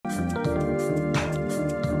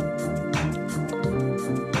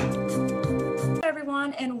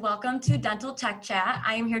and welcome to Dental Tech Chat.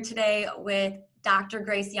 I am here today with Dr.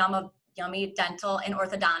 Grace Yum of Yummy Dental and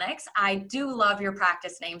Orthodontics. I do love your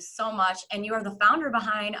practice name so much, and you are the founder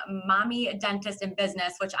behind Mommy Dentist in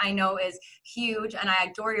Business, which I know is huge, and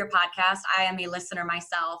I adore your podcast. I am a listener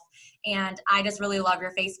myself, and I just really love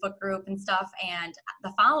your Facebook group and stuff, and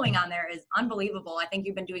the following on there is unbelievable. I think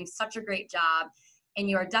you've been doing such a great job, and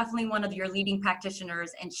you are definitely one of your leading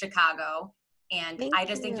practitioners in Chicago. And Thank I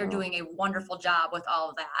just think you're you. doing a wonderful job with all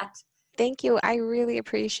of that. Thank you. I really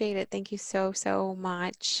appreciate it. Thank you so, so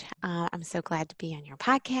much. I'm so glad to be on your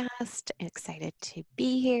podcast. Excited to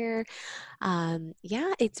be here.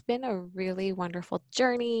 Yeah, it's been a really wonderful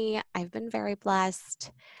journey. I've been very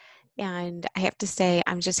blessed. And I have to say,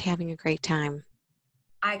 I'm just having a great time.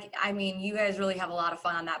 I mean, you guys really have a lot of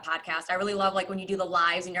fun on that podcast. I really love like when you do the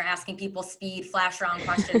lives and you're asking people speed flash round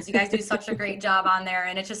questions. You guys do such a great job on there,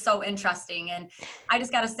 and it's just so interesting. And I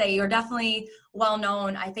just got to say, you're definitely well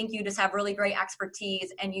known. I think you just have really great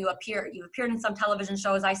expertise, and you've appeared in some television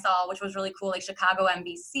shows I saw, which was really cool, like Chicago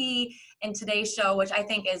NBC and Today's Show, which I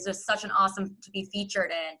think is just such an awesome to be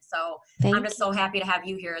featured in. So I'm Thank just you. so happy to have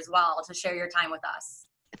you here as well to share your time with us.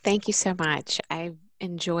 Thank you so much. I've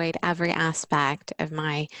enjoyed every aspect of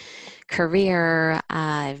my career,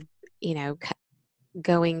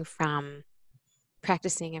 going from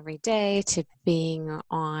practicing every day to being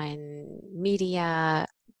on media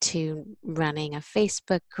to running a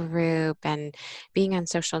Facebook group and being on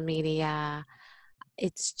social media.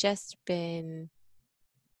 It's just been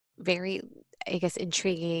very, I guess,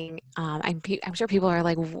 intriguing. I'm sure people are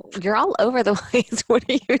like, "You're all over the place. What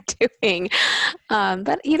are you doing?"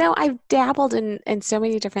 But I've dabbled in so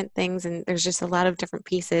many different things, and there's just a lot of different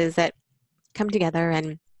pieces that come together.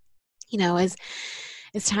 And as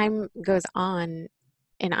time goes on,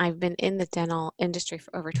 and I've been in the dental industry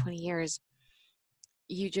for over 20 years,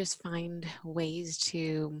 you just find ways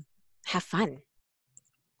to have fun.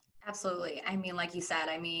 Absolutely. I mean, like you said,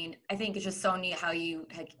 I think it's just so neat how you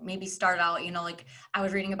like maybe start out, like I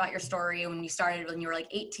was reading about your story when you started when you were like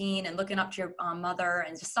 18 and looking up to your mother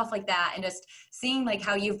and just stuff like that. And just seeing like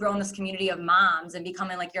how you've grown this community of moms and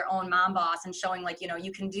becoming like your own mom boss and showing like,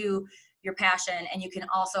 you can do your passion and you can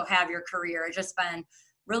also have your career. It's just been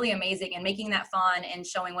really amazing, and making that fun and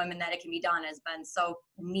showing women that it can be done has been so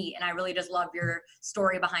neat. And I really just love your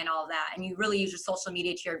story behind all of that. And you really use your social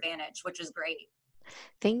media to your advantage, which is great.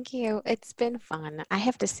 Thank you. It's been fun. I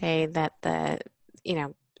have to say that the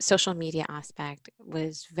social media aspect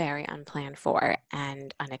was very unplanned for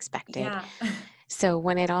and unexpected. Yeah. So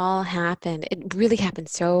when it all happened, it really happened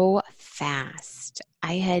so fast.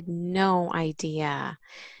 I had no idea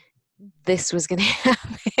this was going to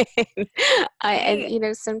happen. And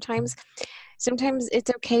Hey, sometimes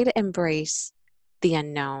it's okay to embrace the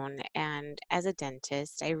unknown. And as a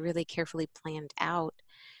dentist, I really carefully planned out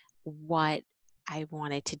what I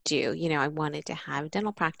wanted to do. I wanted to have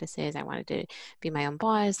dental practices. I wanted to be my own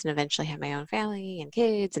boss and eventually have my own family and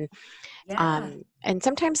kids. yeah. And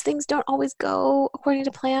sometimes things don't always go according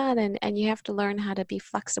to plan, and you have to learn how to be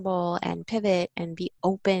flexible and pivot and be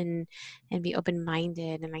open-minded.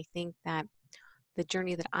 And I think that the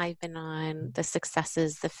journey that I've been on, the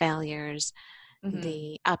successes, the failures, Hmm.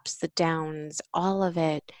 the ups, the downs, all of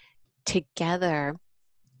it together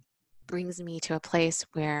brings me to a place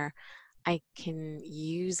where I can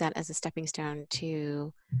use that as a stepping stone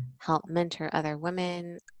to help mentor other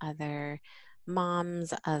women, other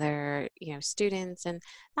moms, other, students. And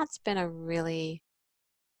that's been a really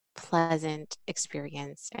pleasant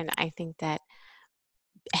experience. And I think that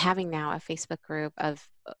having now a Facebook group of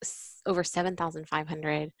over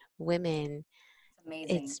 7,500 women, It's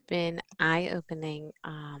amazing. it's been eye-opening.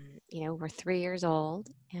 We're 3 years old,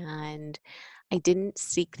 and I didn't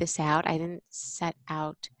seek this out. I didn't set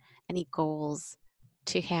out any goals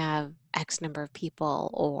to have X number of people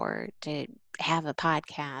or to have a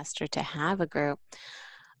podcast or to have a group.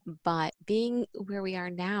 But being where we are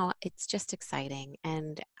now, it's just exciting.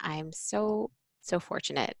 And I'm so, so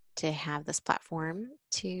fortunate to have this platform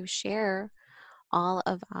to share all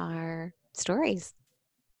of our stories.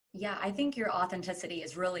 Yeah, I think your authenticity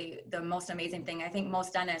is really the most amazing thing. I think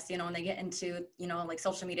most dentists, when they get into, like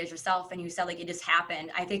social media as yourself and you said like it just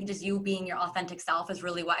happened, I think just you being your authentic self is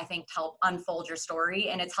really what I think help unfold your story.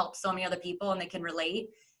 And it's helped so many other people and they can relate.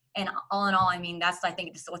 And all in all, I mean, that's, I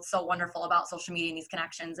think, just what's so wonderful about social media and these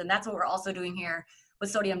connections. And that's what we're also doing here with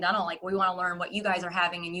Sodium Dental. Like we want to learn what you guys are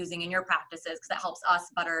having and using in your practices because that helps us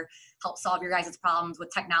better help solve your guys' problems with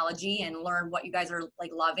technology and learn what you guys are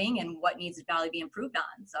like loving and what needs to probably be improved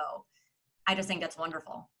on. So I just think that's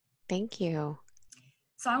wonderful. Thank you.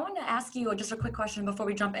 So I wanted to ask you just a quick question before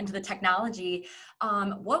we jump into the technology.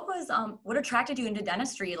 What attracted you into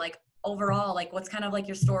dentistry? Like overall, like what's kind of like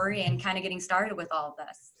your story and kind of getting started with all of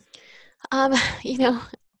this? Um, you know,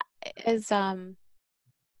 as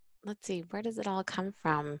let's see, where does it all come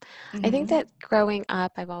from? I think Mm-hmm. that growing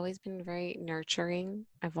up, I've always been very nurturing.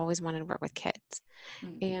 I've always wanted to work with kids.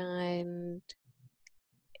 And,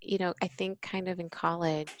 I think kind of in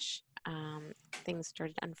college, things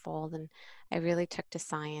started to unfold and I really took to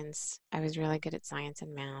science. I was really good at science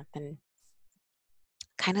and math and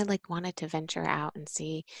kind of like wanted to venture out and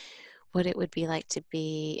see what it would be like to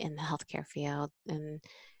be in the healthcare field and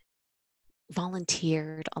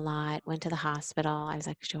volunteered a lot, went to the hospital. I was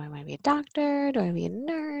like, do I want to be a doctor? Do I want to be a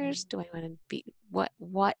nurse? Do I want to be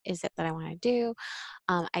what is it that I want to do?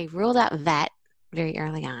 I ruled out vet very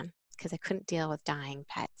early on because I couldn't deal with dying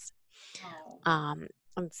pets. Oh, Um,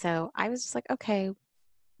 and so I was just like, okay,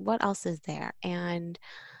 what else is there? And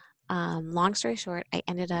long story short, I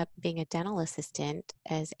ended up being a dental assistant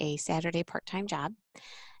as a Saturday part-time job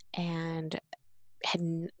and had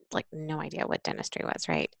like no idea what dentistry was,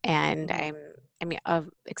 right? And mm-hmm. I mean,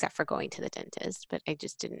 except for going to the dentist, but I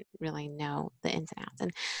just didn't really know the ins and outs.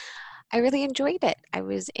 And I really enjoyed it. I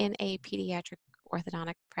was in a pediatric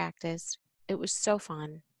orthodontic practice. It was so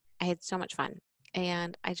fun. I had so much fun.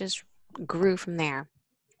 And I just grew from there.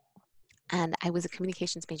 And I was a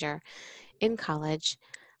communications major in college,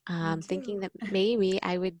 Me thinking too. that maybe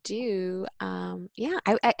I would do, yeah,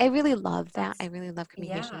 I really love that. I That's really love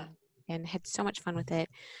yeah. communication and had so much fun with it.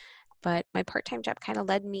 But my part-time job kind of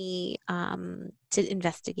led me to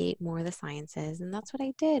investigate more of the sciences, and that's what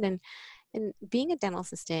I did. And being a dental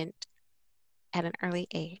assistant at an early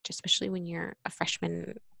age, especially when you're a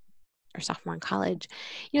freshman or sophomore in college,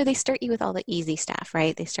 they start you with all the easy stuff,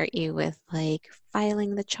 right? They start you with like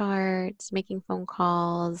filing the charts, making phone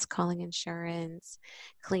calls, calling insurance,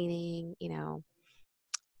 cleaning,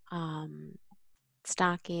 um,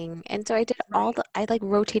 stocking. And so I did Right. I like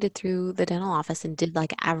rotated through the dental office and did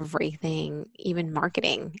like everything, even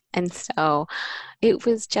marketing. And so it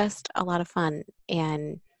was just a lot of fun.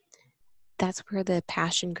 And that's where the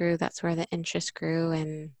passion grew, that's where the interest grew,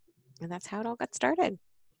 and that's how it all got started.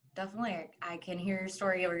 Definitely. I can hear your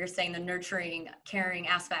story where you're saying the nurturing, caring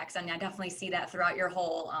aspects. And I definitely see that throughout your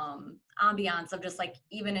whole ambiance of just like,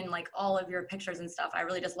 even in like all of your pictures and stuff. I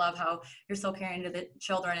really just love how you're so caring to the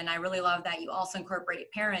children. And I really love that you also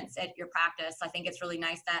incorporate parents at your practice. I think it's really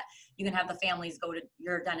nice that you can have the families go to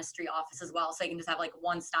your dentistry office as well. So you can just have like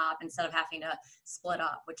one stop instead of having to split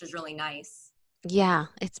up, which is really nice. Yeah,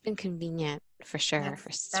 it's been convenient for sure for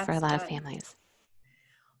a That's lot of good. families.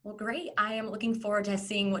 Well, great. I am looking forward to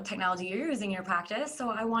seeing what technology you're using in your practice. So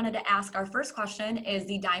I wanted to ask our first question is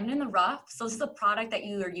the diamond in the rough. So this is a product that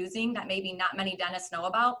you are using that maybe not many dentists know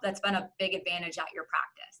about that's been a big advantage at your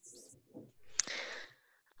practice.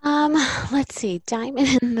 Um, let's see,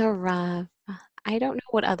 diamond in the rough. I don't know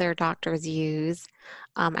what other doctors use.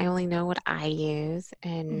 I only know what I use,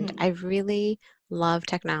 and Hmm. I really love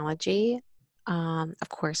technology. Of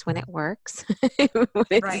course, when it works. When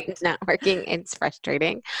it's Right. not working, it's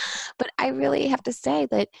frustrating. But I really have to say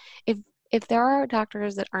that if there are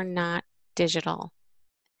doctors that are not digital,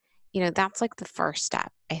 that's like the first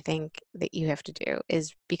step I think that you have to do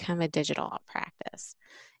is become a digital practice.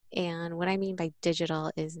 And what I mean by digital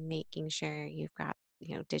is making sure you've got,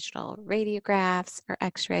 digital radiographs or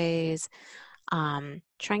x-rays,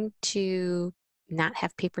 trying to not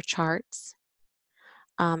have paper charts.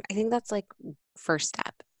 I think that's like first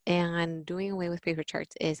step. And doing away with paper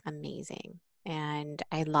charts is amazing. And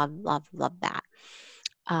I love, love, love that.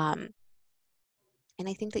 Um, and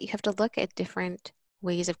I think that you have to look at different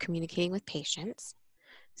ways of communicating with patients.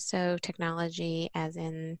 So, technology, as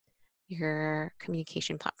in your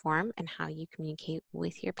communication platform and how you communicate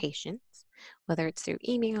with your patients, whether it's through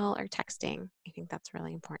email or texting, I think that's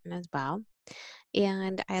really important as well.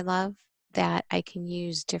 And I love that I can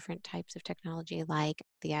use different types of technology like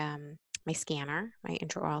my scanner, my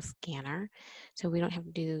intraoral scanner. So we don't have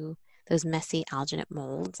to do those messy alginate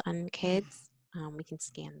molds on kids. We can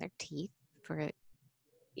scan their teeth for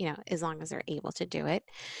as long as they're able to do it.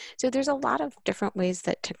 So there's a lot of different ways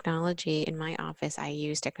that technology in my office, I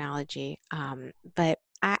use technology, but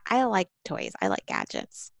I like toys. I like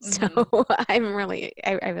gadgets. So Hmm. I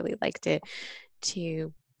really like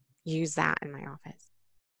to use that in my office.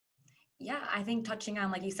 Yeah, I think touching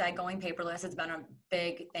on, like you said, going paperless has been a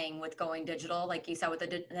big thing with going digital. Like you said, with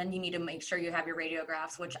then you need to make sure you have your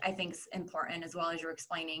radiographs, which I think is important as well as you're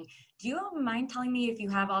explaining. Do you mind telling me if you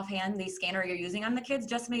have offhand the scanner you're using on the kids,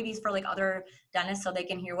 just maybe for like other dentists so they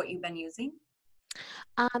can hear what you've been using?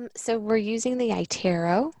 So we're using the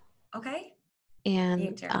iTero. Okay. And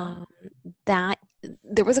You too. that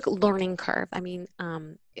there was a learning curve. I mean,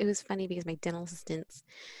 it was funny because my dental assistants,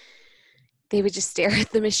 they would just stare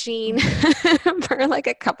at the machine for like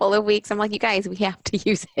a couple of weeks. I'm like, you guys, we have to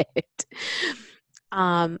use it.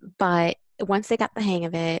 But once they got the hang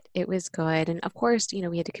of it, it was good. And of course,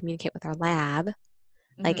 we had to communicate with our lab,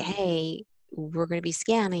 like, Hmm. hey, we're going to be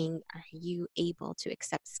scanning. Are you able to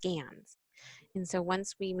accept scans? And so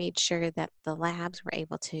once we made sure that the labs were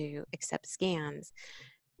able to accept scans,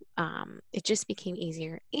 it just became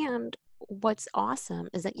easier. And what's awesome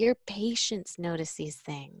is that your patients notice these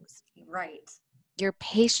things. Right. Your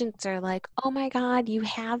patients are like, oh my God, you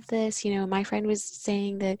have this. My friend was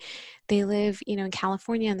saying that they live, in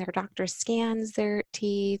California and their doctor scans their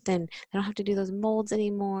teeth and they don't have to do those molds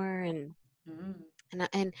anymore. Mm.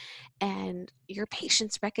 And your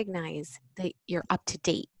patients recognize that you're up to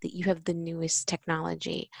date, that you have the newest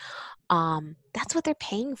technology. That's what they're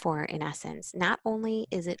paying for in essence. Not only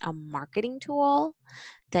is it a marketing tool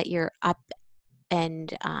that you're up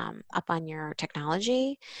on your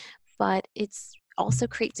technology, but it's also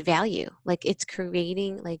creates value. Like it's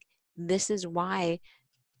creating like this is why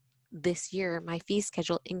this year my fee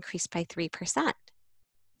schedule increased by 3%.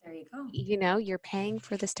 There you go. You're paying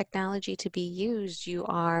for this technology to be used. You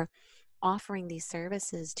are offering these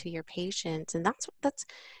services to your patients, and that's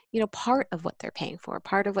part of what they're paying for.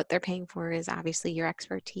 Part of what they're paying for is obviously your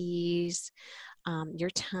expertise, your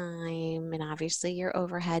time, and obviously your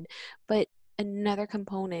overhead. But another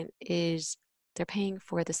component is they're paying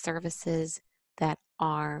for the services that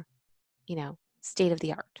are, state of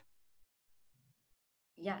the art.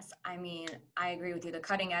 Yes, I mean, I agree with you. The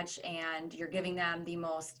cutting edge, and you're giving them the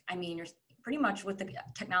most, I mean, you're pretty much with the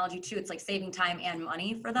technology too, it's like saving time and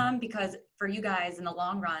money for them because for you guys in the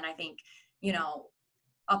long run, I think, you know,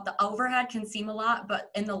 up the overhead can seem a lot, but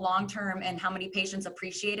in the long term and how many patients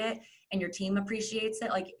appreciate it and your team appreciates it,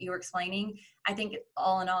 like you were explaining, I think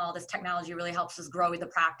all in all, this technology really helps us grow the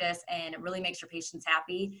practice and it really makes your patients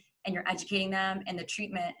happy and you're educating them and the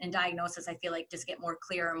treatment and diagnosis, I feel like just get more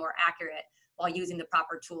clear and more accurate while using the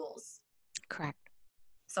proper tools. Correct.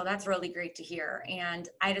 So that's really great to hear. And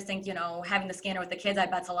I just think, having the scanner with the kids, I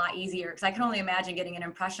bet's a lot easier because I can only imagine getting an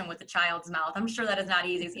impression with the child's mouth. I'm sure that is not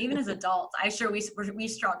easy. Even as adults, I sure we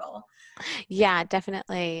struggle. Yeah,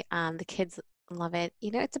 definitely. The kids love it.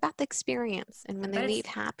 It's about the experience, and I when they bet leave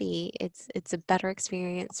it's happy, it's a better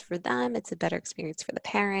experience for them. It's a better experience for the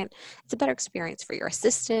parent. It's a better experience for your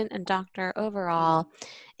assistant and doctor overall.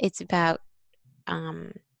 It's about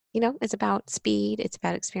um, it's about speed. It's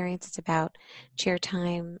about experience. It's about chair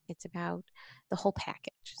time. It's about the whole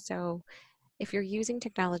package. So if you're using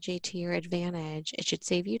technology to your advantage, it should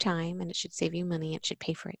save you time and it should save you money. It should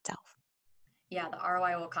pay for itself. yeah, the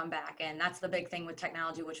ROI will come back. And that's the big thing with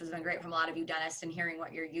technology, which has been great from a lot of you dentists and hearing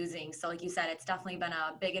what you're using. So like you said, it's definitely been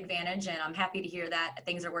a big advantage. And I'm happy to hear that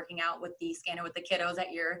things are working out with the scanner with the kiddos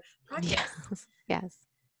at your practice. Yes. Yes.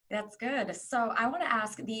 That's good. So I want to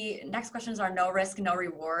ask the next questions are no risk, no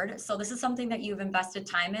reward. So this is something that you've invested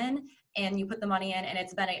time in and you put the money in and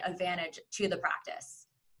it's been an advantage to the practice.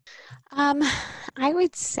 Um, I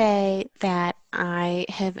would say that I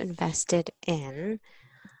have invested in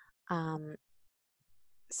um,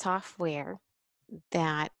 software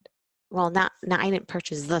that, well, not I didn't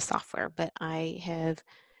purchase the software, but I have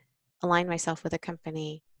aligned myself with a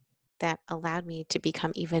company that allowed me to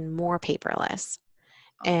become even more paperless.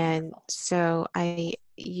 Oh, And wonderful. so I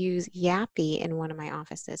use Yappy in one of my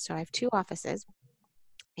offices. So I have two offices,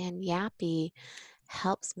 and Yappy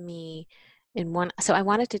helps me in one. So I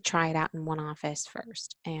wanted to try it out in one office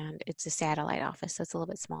first, and it's a satellite office, so it's a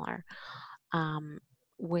little bit smaller, um,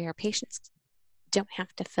 where patients don't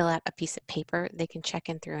have to fill out a piece of paper. They can check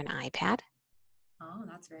in through an iPad, Oh,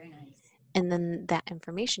 that's very nice. and then that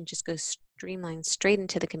information just goes streamlined straight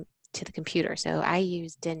into to the computer. So I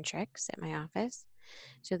use Dentrix at my office,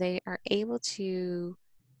 so they are able to,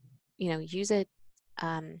 use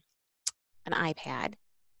um, an iPad.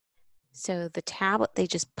 So the tablet, they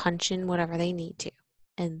just punch in whatever they need to,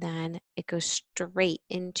 and then it goes straight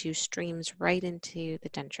into streams right into the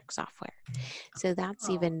Dentrix software. So that's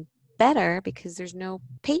Oh, even better because there's no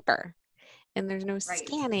paper and there's no right.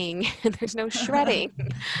 scanning and there's no shredding.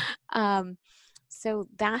 Um, so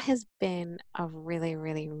that has been a really,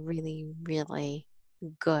 really, really, really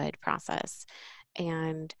good process,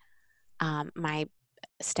 and my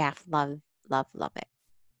staff love it.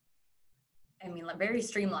 I mean, like, very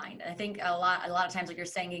streamlined. I think a lot of times, like you're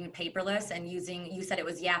saying, getting paperless and using. You said it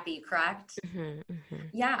was Yappy, correct? Hmm. Hmm.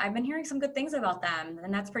 Yeah, I've been hearing some good things about them,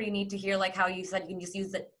 and that's pretty neat to hear. Like how you said, you can just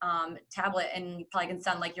use the tablet, and you probably can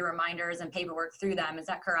send like your reminders and paperwork through them. Is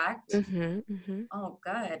that correct? Hmm. Hmm. Oh,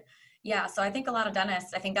 good. Yeah, so I think a lot of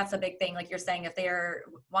dentists, I think that's a big thing. Like you're saying, if they're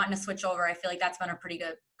wanting to switch over, I feel like that's been a pretty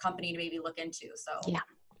good company to maybe look into. So Yeah.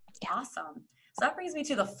 Yeah. awesome. So that brings me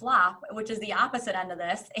to the flop, which is the opposite end of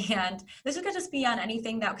this. And this could just be on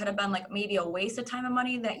anything that could have been like maybe a waste of time and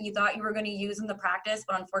money that you thought you were going to use in the practice,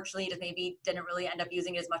 but unfortunately just maybe didn't really end up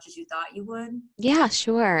using as much as you thought you would. Yeah,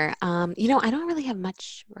 sure. I don't really have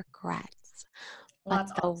much regrets, Well, but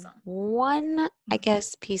that's the awesome. one, I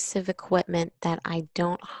guess, piece of equipment that I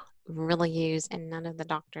don't really use, and none of the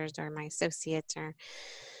doctors or my associates or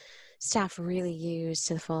staff really use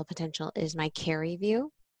to the full potential, is my Carry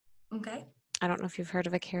View. Okay. I don't know if you've heard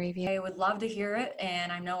of a Carry View. I would love to hear it.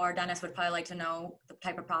 And I know our dentist would probably like to know the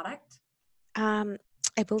type of product. Um,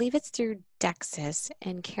 I believe it's through Dexis,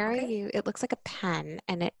 and Carry Okay. View, it looks like a pen,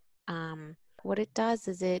 and what it does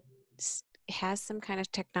is has some kind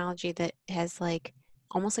of technology that has like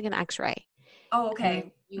almost like an X-ray, Oh, and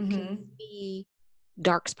okay. you can Mm-hmm. see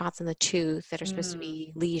dark spots in the tooth that are supposed to Mm,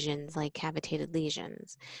 be lesions, like cavitated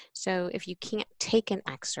lesions. So if you can't take an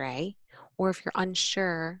X-ray, or if you're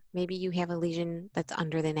unsure, maybe you have a lesion that's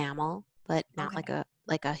under the enamel, but not okay.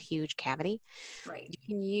 like a huge cavity, Right. you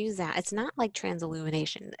can use that. It's not like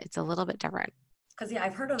transillumination. It's a little bit different. Because yeah,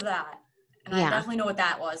 I've heard of that, and I Yeah. definitely know what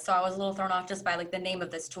that was. So I was a little thrown off just by like the name of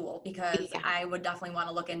this tool because Yeah. I would definitely want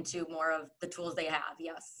to look into more of the tools they have.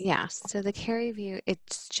 Yes. Yeah. So the Carry View,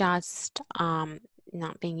 it's just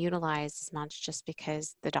not being utilized as much just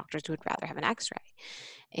because the doctors would rather have an X-ray.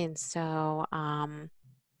 And so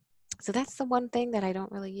that's the one thing that I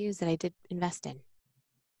don't really use that I did invest in.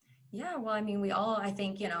 Yeah, well, I mean, we all, I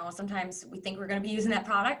think, sometimes we think we're going to be using that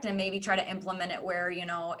product and maybe try to implement it where,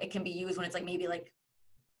 it can be used when it's like maybe like,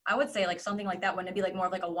 I would say like something like that. Wouldn't it be like more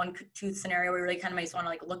of like a one tooth scenario where you really kind of might just want to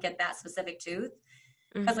like look at that specific tooth?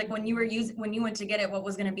 Because like Mhm. when you went to get it, what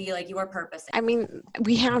was going to be like your purpose? I mean,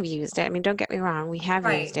 we have used it. I mean, don't get me wrong, we have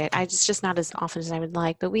used Right. it. I just not as often as I would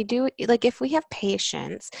like, but we do like if we have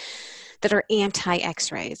patients that are anti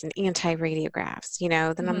X-rays and anti radiographs,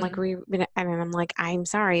 then I'm like Hmm. and I'm like, I'm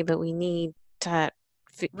sorry, but we need to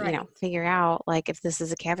Right. figure out like if this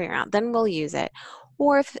is a cavity or not, then we'll use it.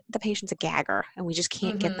 Or if the patient's a gagger and we just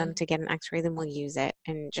can't get them Hmm. to get an X-ray, then we'll use it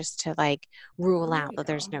and just to like rule Well, there out you that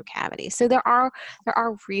there's go. no cavity. So there are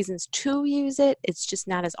reasons to use it. It's just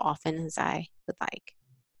not as often as I would like.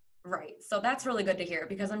 Right. So that's really good to hear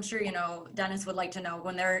because I'm sure, dentists would like to know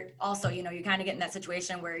when they're also, you kind of get in that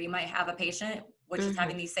situation where you might have a patient which is Hmm.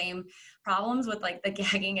 having these same problems with like the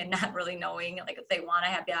gagging and not really knowing like if they want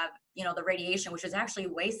to have, the radiation, which is actually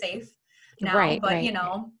way safe now, Right, but right.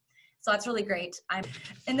 so that's really great.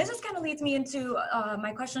 And this just kind of leads me into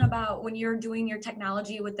my question about when you're doing your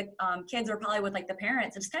technology with the kids or probably with like the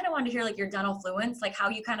parents. I just kind of wanted to hear like your dental fluence, like how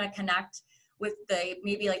you kind of connect with the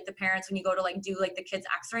maybe like the parents when you go to like do like the kids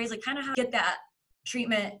x-rays, like kind of how to get that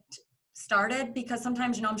treatment started because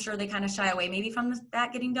sometimes I'm sure they kind of shy away maybe from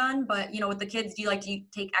that getting done, but with the kids, do you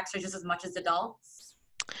take x-rays just as much as adults?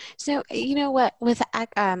 So you know what, with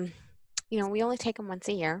we only take them once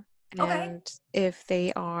a year, Okay. and if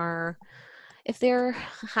they're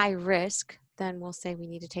high risk, then we'll say we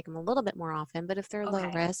need to take them a little bit more often. But if they're low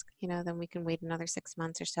Okay. risk, then we can wait another 6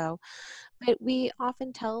 months or so. But we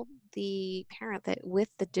often tell the parent that with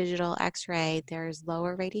the digital X-ray, there's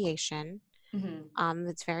lower radiation. Hmm.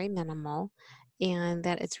 It's very minimal, and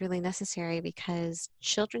that it's really necessary because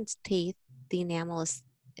children's teeth, the enamel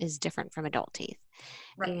is different from adult teeth.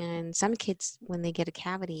 Right. And some kids, when they get a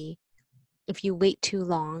cavity, if you wait too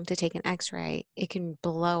long to take an X-ray, it can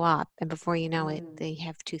blow up, and before you know it, Mm. they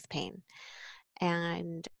have tooth pain.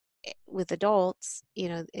 And with adults,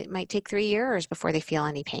 it might take 3 years before they feel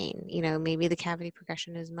any pain. Maybe the cavity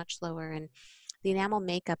progression is much slower, and the enamel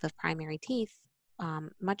makeup of primary teeth,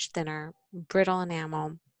 much thinner, brittle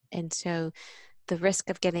enamel, and so the risk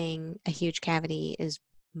of getting a huge cavity is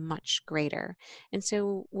much greater. And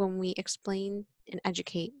so when we explain and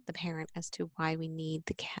educate the parent as to why we need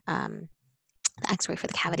the X-ray for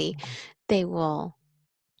the cavity, they will,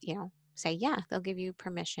 say, yeah, they'll give you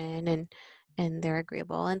permission, and they're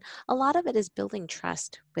agreeable. And a lot of it is building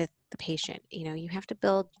trust with the patient. You have to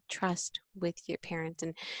build trust with your parents.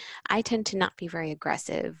 And I tend to not be very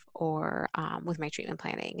aggressive or with my treatment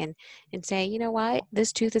planning, and say, you know what,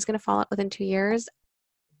 this tooth is going to fall out within 2 years.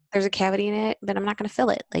 There's a cavity in it, but I'm not going to fill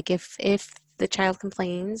it. Like if the child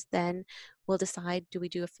complains, then we'll decide, do we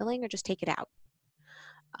do a filling or just take it out?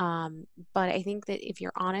 But I think that if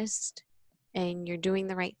you're honest and you're doing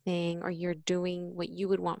the right thing, or you're doing what you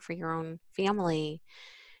would want for your own family,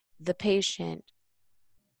 the patient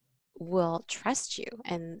will trust you.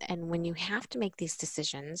 And when you have to make these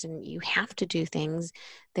decisions and you have to do things,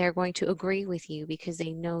 they're going to agree with you because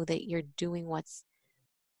they know that you're doing what's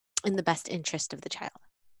in the best interest of the child.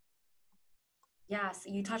 Yes,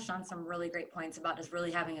 you touched on some really great points about just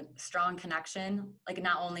really having a strong connection, like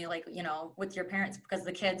not only like, with your parents, because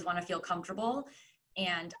the kids want to feel comfortable.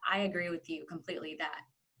 And I agree with you completely that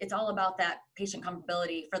it's all about that patient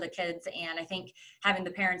comfortability for the kids. And I think having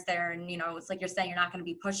the parents there and, it's like you're saying, you're not going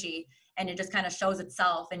to be pushy and it just kind of shows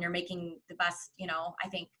itself and you're making the best, I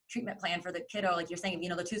think treatment plan for the kiddo. Like you're saying,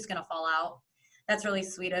 the tooth's going to fall out. That's really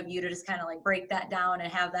sweet of you to just kind of like break that down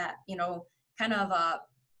and have that, kind of a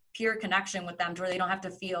pure connection with them to where they don't have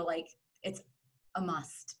to feel like it's a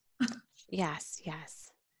must. Yes,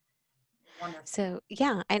 yes. Wonderful. So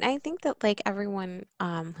yeah, and I think that like everyone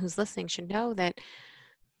who's listening should know that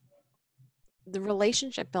the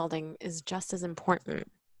relationship building is just as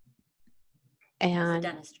important. As a And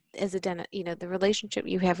dentist. as a dentist, the relationship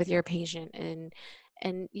you have with your patient,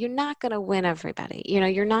 and you're not going to win everybody.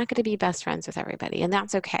 You're not going to be best friends with everybody, and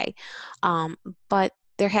that's okay. But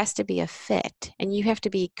there has to be a fit, and you have to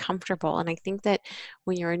be comfortable. And I think that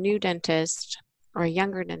when you're a new dentist or a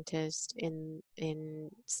younger dentist in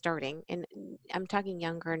starting, and I'm talking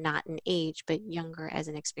younger, not in age, but younger as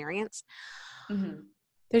an experience, Mm-hmm.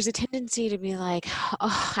 there's a tendency to be like,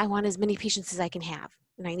 oh, I want as many patients as I can have.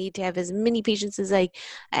 And I need to have as many patients as I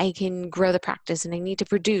can grow the practice, and I need to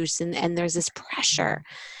produce. And there's this pressure.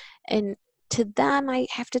 And to them, I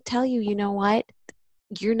have to tell you, you know what?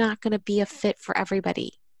 You're not going to be a fit for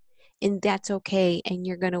everybody. And that's okay. And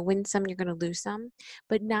you're going to win some, you're going to lose some,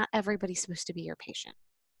 but not everybody's supposed to be your patient,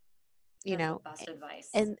 you That's the know? best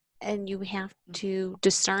advice. And you have to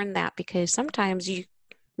discern that, because sometimes you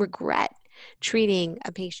regret treating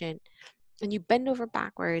a patient and you bend over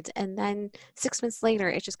backwards, and then 6 months later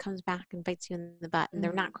it just comes back and bites you in the butt, and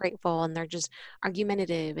they're not grateful, and they're just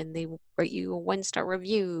argumentative, and they write you a 1-star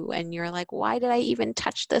review, and you're like, why did I even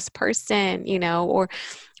touch this person?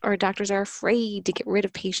 Or doctors are afraid to get rid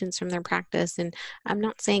of patients from their practice. And I'm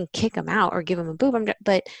not saying kick them out or give them a boob,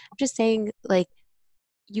 but I'm just saying, like,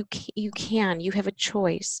 you have a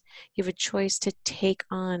choice. You have a choice to take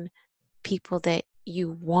on people that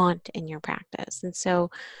you want in your practice. And so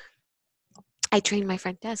I train my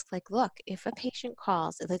front desk, like, look, if a patient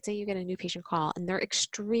calls, let's say you get a new patient call and they're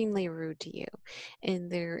extremely rude to you and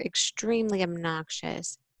they're extremely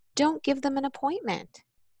obnoxious, don't give them an appointment.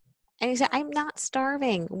 And he said, I'm not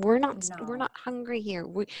starving. We're not No. hungry here.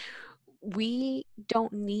 We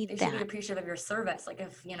don't need They should be that. appreciative of your service. Like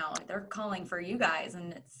if, they're calling for you guys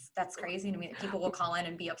and that's crazy to me that people will call in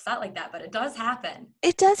and be upset like that, but it does happen.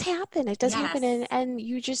 It does happen. It does happen. Yes. And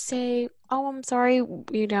you just say, oh, I'm sorry,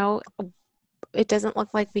 it doesn't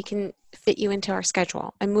look like we can fit you into our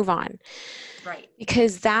schedule, and move on. Right.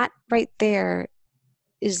 Because that right there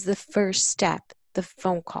is the first step, the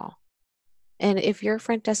phone call. And if your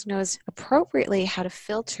front desk knows appropriately how to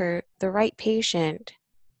filter the right patient,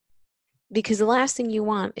 because the last thing you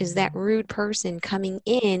want is that rude person coming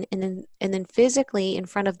in and then physically in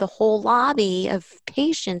front of the whole lobby of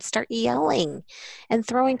patients start yelling and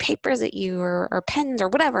throwing papers at you, or pens or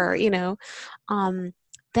whatever,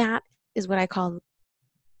 that is what I call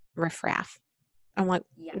riffraff. I'm like,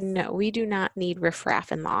 Yes. no, we do not need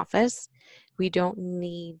riffraff in the office. We don't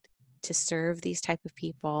need to serve these type of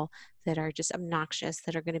people that are just obnoxious,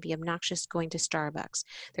 that are going to be obnoxious going to Starbucks.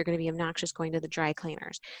 They're going to be obnoxious going to the dry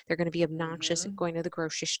cleaners. They're going to be obnoxious going to the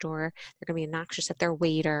grocery store. They're going to be obnoxious at their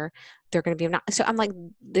waiter. They're going to be obnoxious. So I'm like,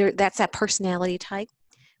 that's that personality type.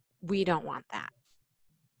 We don't want that.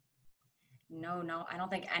 No, I don't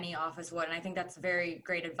think any office would. And I think that's very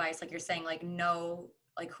great advice. Like you're saying, like know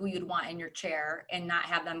like who you'd want in your chair and not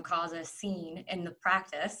have them cause a scene in the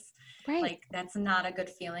practice. Right. Like that's not a good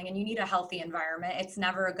feeling. And you need a healthy environment. It's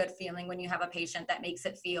never a good feeling when you have a patient that makes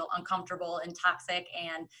it feel uncomfortable and toxic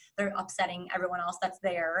and they're upsetting everyone else that's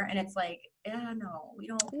there. And it's like, yeah, no, we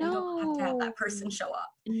don't have to have No. that person show up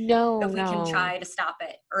No, if we can no. try to stop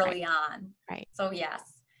it Right. early on. Right. So yes.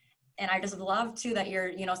 And I just love too that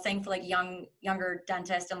you're, saying for like younger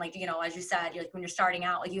dentists and like, as you said, you're like when you're starting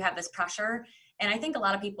out, like you have this pressure. And I think a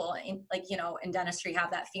lot of people in like, in dentistry have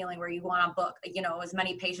that feeling where you want to book, as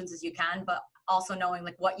many patients as you can, but also knowing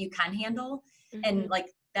like what you can handle. And like,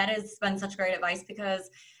 that has been such great advice because,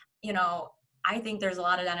 I think there's a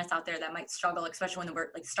lot of dentists out there that might struggle, especially when we're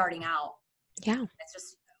like starting out. Yeah. It's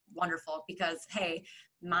just wonderful because, hey,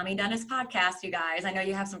 Mommy Dentist podcast, you guys. I know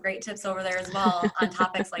you have some great tips over there as well on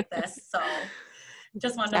topics like this. So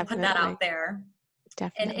just wanted to put that Definitely. out there.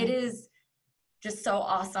 And it Definitely. is just so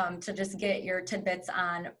awesome to just get your tidbits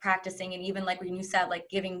on practicing. And even like when you said, like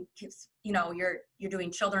giving kids, you're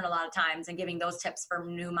doing children a lot of times and giving those tips for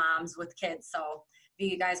new moms with kids. So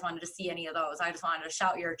if you guys wanted to see any of those, I just wanted to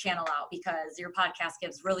shout your channel out because your podcast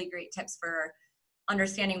gives really great tips for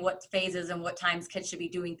understanding what phases and what times kids should be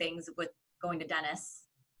doing things with going to dentists.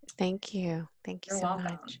 Thank you. Thank you You're so welcome.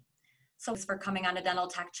 much. So thanks for coming on to Dental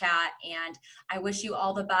Tech Chat, and I wish you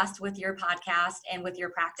all the best with your podcast and with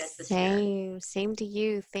your practice this year. Same to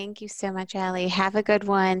you. Thank you so much, Allie. Have a good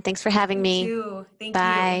one. Thanks for having You me. too. Thank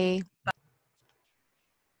Bye. you.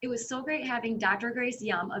 It was so great having Dr. Grace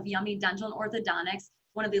Yum of Yummy Dental and Orthodontics,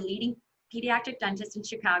 one of the leading pediatric dentists in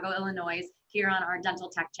Chicago, Illinois, here on our Dental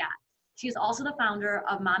Tech Chat. She is also the founder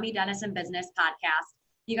of Mommy Dentist and Business podcast.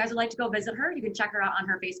 If you guys would like to go visit her, you can check her out on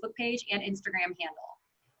her Facebook page and Instagram handle.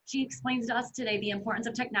 She explains to us today the importance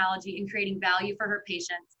of technology in creating value for her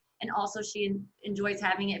patients, and also she enjoys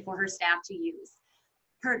having it for her staff to use.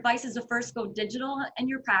 Her advice is to first go digital in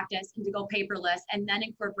your practice and to go paperless, and then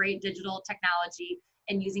incorporate digital technology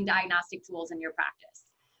and using diagnostic tools in your practice.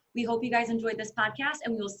 We hope you guys enjoyed this podcast,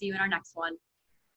 and we will see you in our next one.